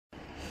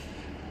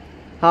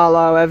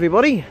Hello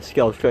everybody,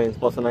 Skills Trains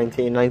Plus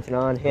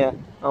 1999 here,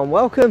 and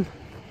welcome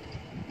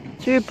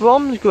to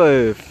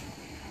Bromsgrove,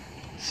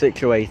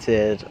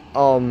 situated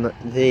on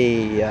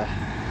the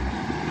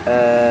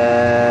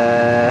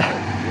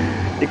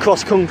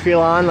Cross Country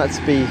line. Let's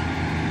be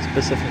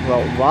specific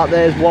about that.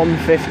 There's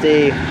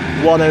 150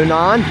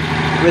 109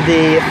 with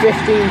the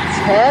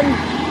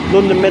 1510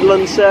 London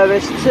Midlands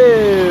service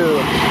to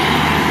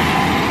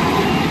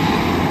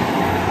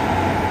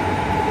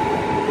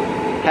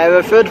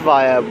Hereford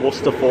via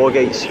Worcester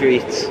Foregate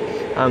Street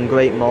and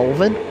Great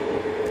Malvern.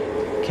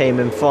 Came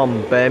in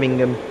from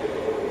Birmingham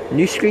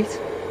New Street.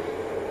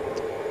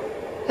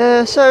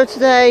 So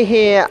today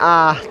here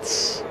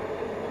at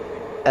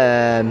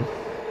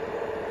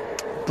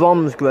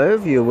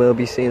Bromsgrove you will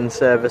be seeing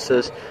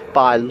services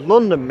by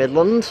London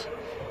Midlands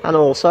and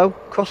also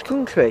Cross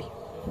Country.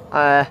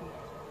 I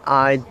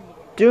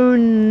do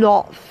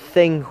not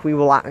think we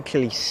will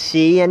actually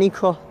see any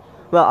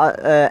we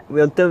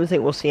don't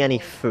think we'll see any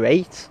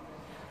freight,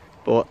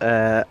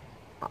 but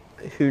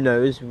who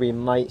knows, we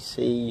might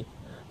see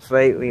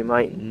freight, we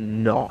might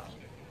not.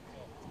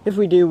 If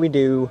we do, we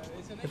do.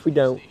 If we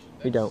don't,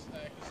 we don't.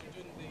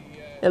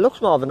 It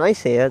looks rather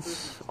nice here.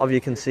 As you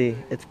can see,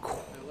 it's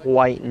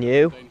quite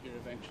new,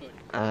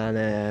 and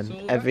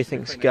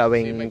everything's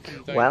going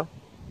well.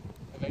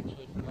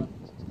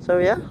 So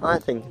yeah, I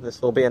think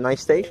this will be a nice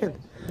station.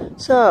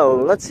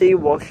 So let's see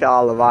what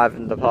shall arrive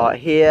and depart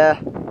here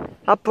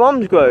at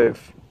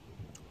Bromsgrove.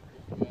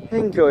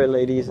 Enjoy,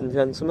 ladies and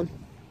gentlemen.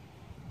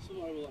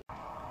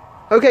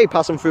 Okay,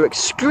 passing through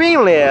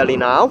extremely early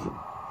now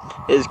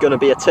is going to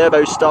be a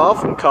Turbo Star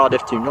from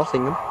Cardiff to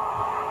Nottingham.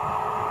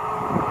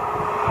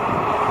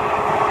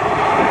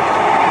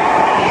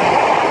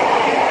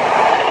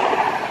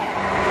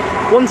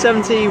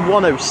 (170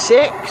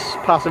 106),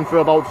 passing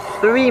through about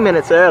 3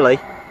 minutes early.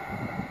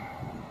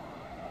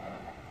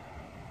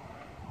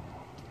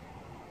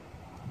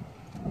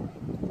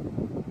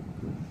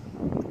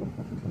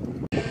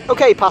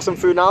 Okay, passing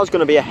through now is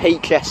going to be a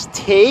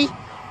HST,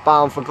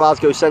 bound for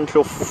Glasgow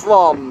Central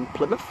from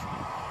Plymouth.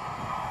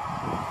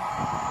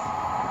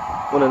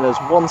 Running as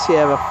 1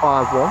 Sierra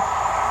 51.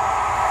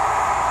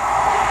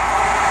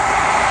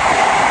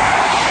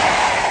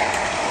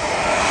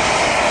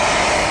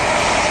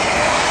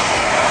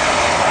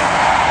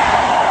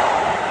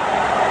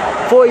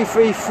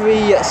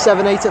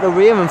 (43.378) at the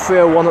rear and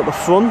 301 at the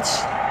front.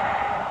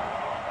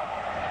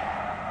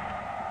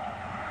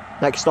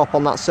 Next stop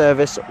on that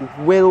service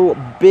will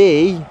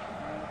be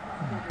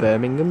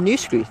Birmingham New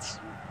Street,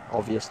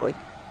 obviously.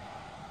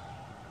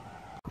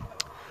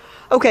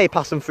 Okay,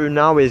 passing through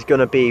now is going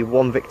to be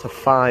 1 Victor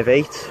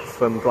 58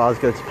 from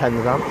Glasgow to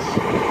Penzance.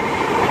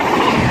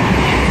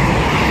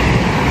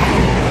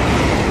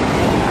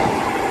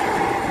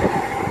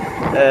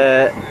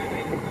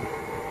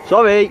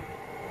 Sorry, I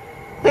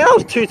think that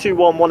was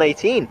 221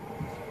 118.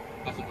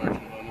 That's a version of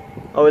it.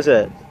 Oh, is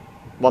it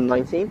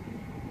 119?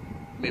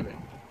 Maybe.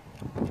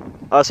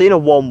 I've seen a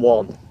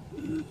 1-1.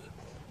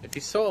 If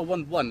you saw a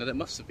 1-1, then it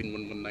must have been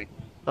 119.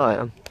 Oh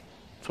yeah,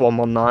 it's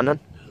 119 then.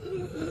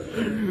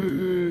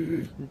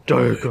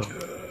 Diagram.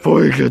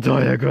 Voyager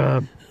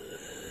diagram.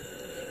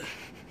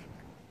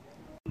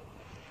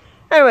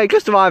 Anyway,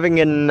 just arriving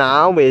in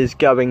now is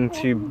going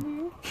to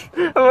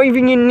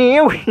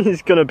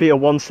be a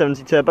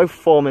 170 Turbo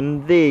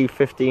forming the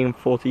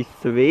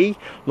 1543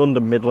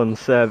 London Midlands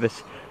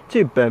service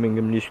to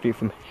Birmingham New Street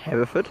from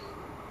Hereford.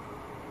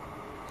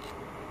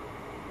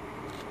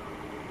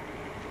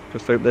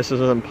 Just hope this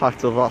isn't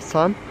packed as last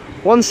time.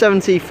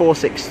 170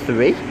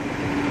 463.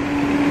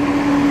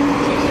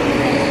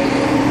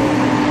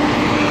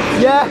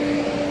 Yeah.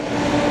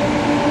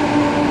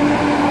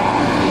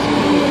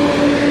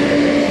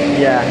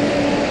 Yeah.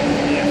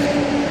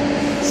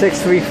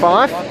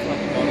 635.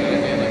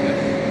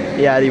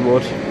 Yeah, he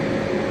would.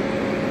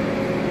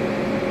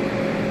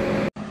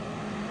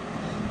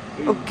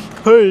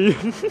 Okay.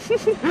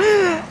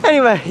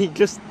 Anyway,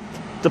 just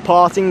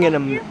departing in a.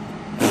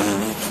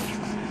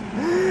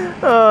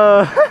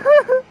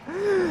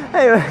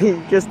 Anyway,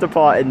 just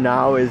departed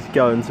now is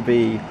going to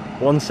be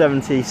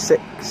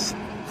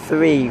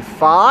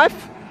 176.35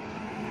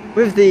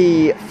 with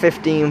the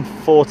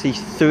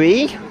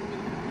 1543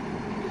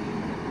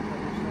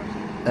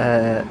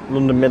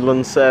 London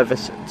Midlands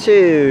service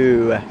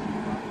to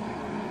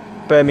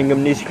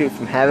Birmingham New Street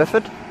from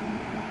Hereford.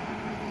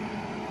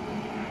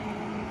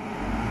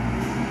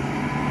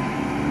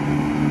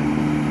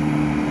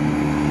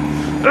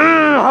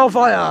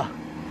 Hellfire!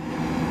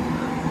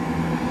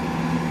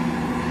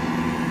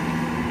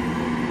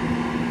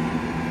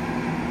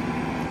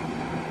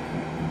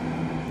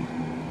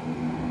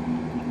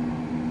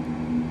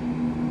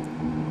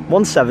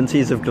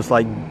 .170s have just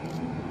like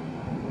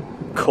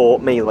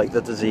caught me like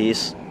the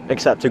disease,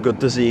 except a good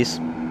disease.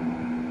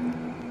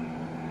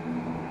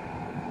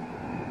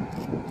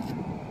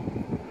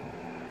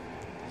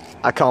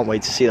 I can't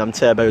wait to see them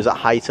turbos at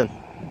Heighton.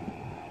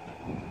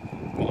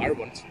 Well, our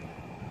ones.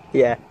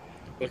 Yeah.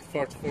 Like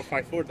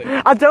 454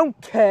 then. I don't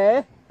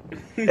care.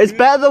 It's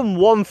better than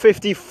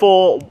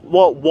 154,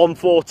 what,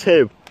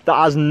 142. that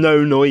has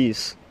no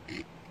noise.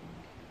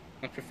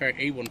 I prefer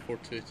a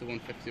 142 to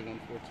 150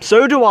 142.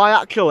 So do I,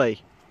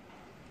 actually.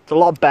 It's a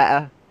lot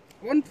better.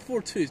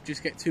 142s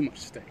just get too much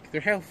stick.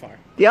 They're hellfire.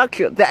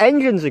 The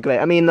engines are great.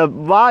 I mean, the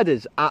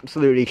rider's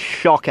absolutely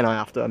shocking, I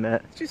have to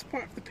admit. It's just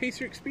part of the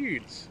pacer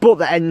experience. But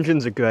the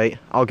engines are great.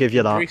 I'll give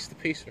you that. Embrace the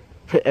pacer.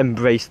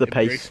 Embrace the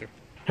pace.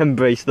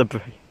 Embrace the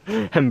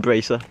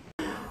embracer.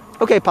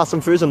 Okay, passing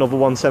through is another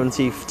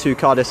 172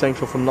 Cardiff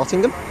Central from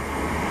Nottingham.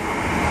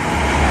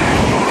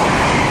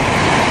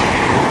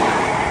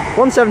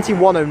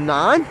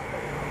 17109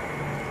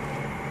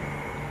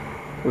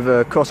 with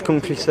a cross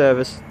country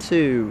service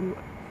to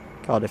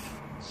Cardiff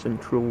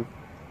Central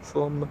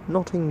from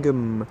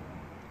Nottingham.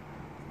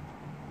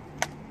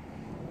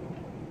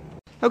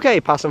 Okay,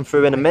 passing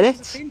through in a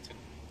minute.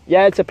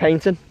 Yeah, it's a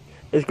painting.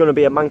 It's going to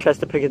be a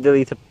Manchester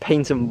Piccadilly to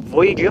Paynton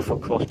Voyager for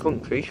cross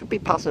country. Should be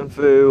passing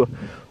through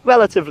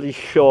relatively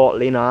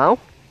shortly now.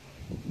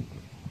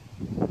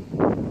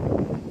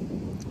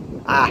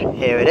 Ah,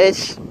 here it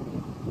is.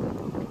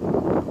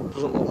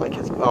 Doesn't look like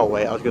it's... Oh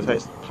wait, I was going to say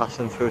it's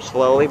passing through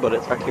slowly, but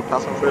it's actually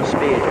passing through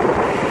speed.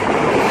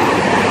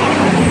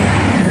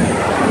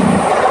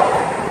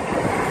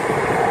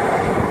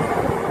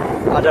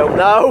 I don't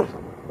know.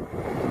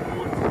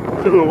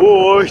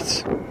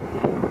 What?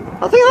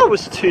 I think that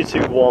was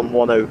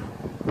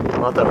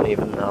 221110. I don't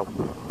even know.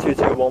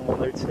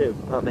 221102.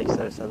 That makes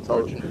no sense.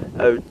 Oh,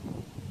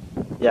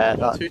 yeah.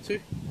 That. 22?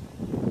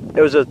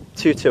 It was a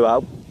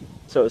 220.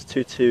 So it was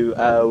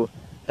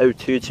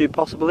 220022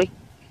 possibly.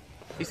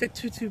 You said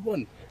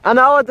 221. I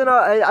know. I don't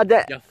know.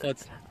 Yeah,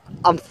 fudge.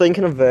 I'm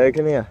thinking of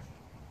Virgin here.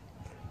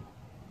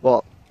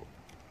 What?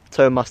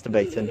 Toe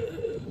masturbating.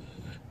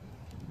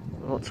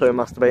 Not toe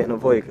masturbating at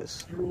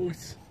Voyagers.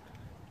 Gross.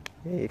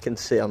 Yeah, you can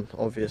see I'm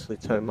obviously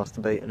toe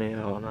masturbating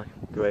here, aren't I?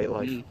 Great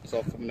life. It's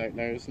all coming out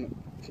now, isn't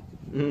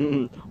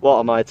it? What,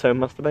 am I a toe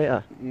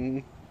masturbator?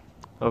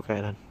 Okay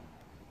then.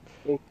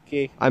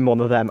 Okay. I'm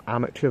one of them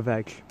amateur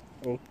veg.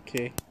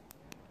 Okay.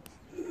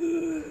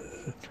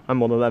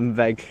 I'm one of them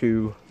veg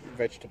who...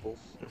 Vegetables.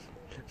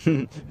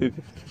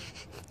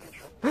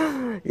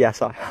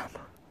 Yes, I am.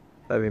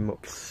 Very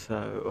much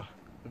so.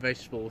 A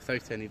vegetable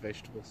without any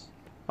vegetables.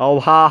 Oh,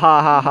 ha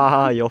ha ha ha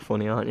ha, you're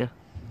funny, aren't you?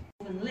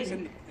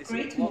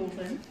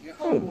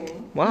 Oh,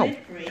 wow.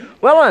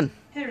 Well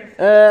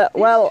then,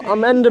 well,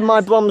 I'm ending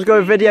my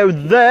Bromsgrove video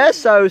there,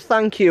 so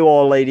thank you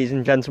all, ladies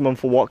and gentlemen,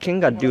 for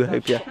watching. I do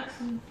hope you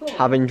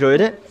have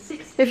enjoyed it.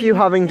 If you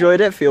have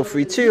enjoyed it, feel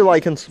free to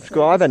like and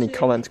subscribe. Any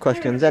comments,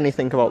 questions,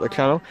 anything about the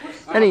channel.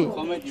 Any...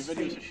 Comment, your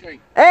videos are shite.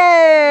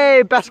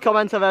 Hey! Best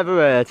comment I've ever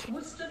heard.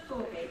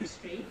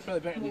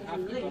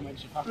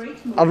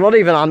 I've not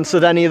even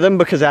answered any of them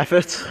because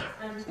effort.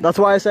 That's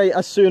why I say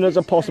as soon as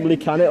I possibly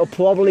can. It'll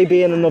probably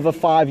be in another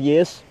 5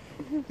 years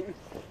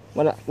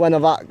when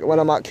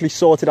I'm actually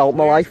sorted out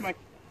my life. My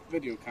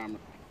video camera.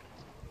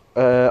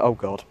 Oh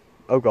god.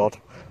 Oh god.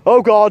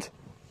 Oh god.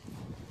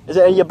 Is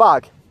it in your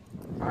bag?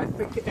 I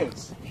think it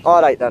is.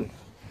 All right then.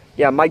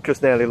 Yeah, Mike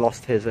just nearly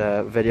lost his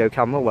video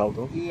camera. Well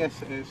done.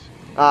 Yes, it is.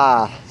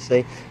 Ah,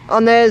 see.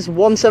 And there's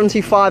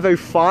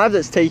 17505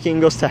 that's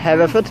taking us to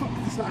Hereford.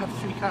 Does that have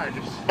 3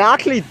 carriages? It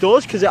actually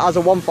does, because it has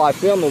a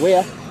 153 on the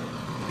rear.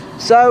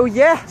 So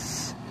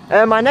yes,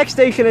 my next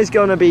station is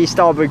going to be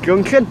Stourbridge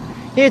Junction.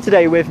 Here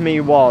today with me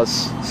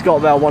was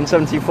ScotRail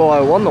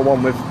 17401, the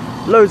one with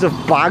loads of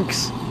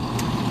bags.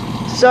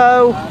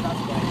 So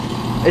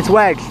it's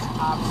wedged.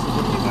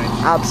 Absolutely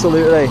wedged.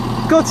 Absolutely.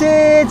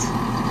 Gutted!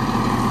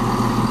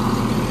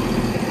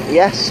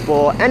 Yes,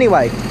 but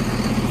anyway,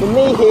 from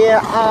me here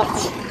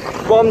at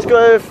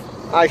Bromsgrove,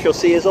 I shall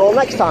see you all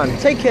next time.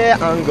 Take care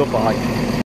and goodbye.